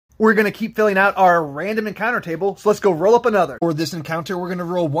We're going to keep filling out our random encounter table, so let's go roll up another. For this encounter, we're going to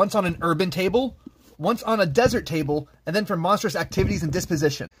roll once on an urban table, once on a desert table, and then for monstrous activities and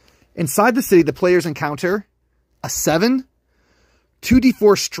disposition. Inside the city, the players encounter a 7,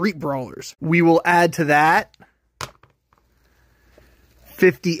 2d4 street brawlers. We will add to that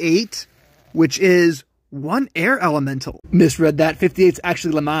 58, which is 1 air elemental. Misread that. 58's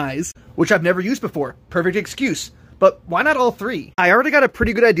actually Lamia's, which I've never used before. Perfect excuse. But why not all 3? I already got a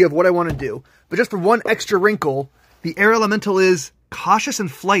pretty good idea of what I want to do, but just for one extra wrinkle, the air elemental is cautious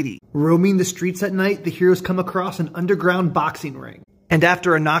and flighty. Roaming the streets at night, the heroes come across an underground boxing ring. And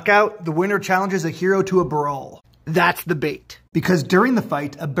after a knockout, the winner challenges a hero to a brawl. That's the bait. Because during the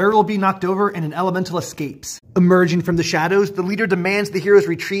fight, a barrel will be knocked over and an elemental escapes. Emerging from the shadows, the leader demands the heroes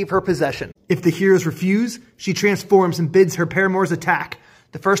retrieve her possession. If the heroes refuse, she transforms and bids her paramours attack.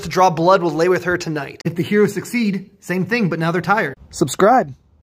 The first to draw blood will lay with her tonight. If the heroes succeed, same thing, but now they're tired. Subscribe.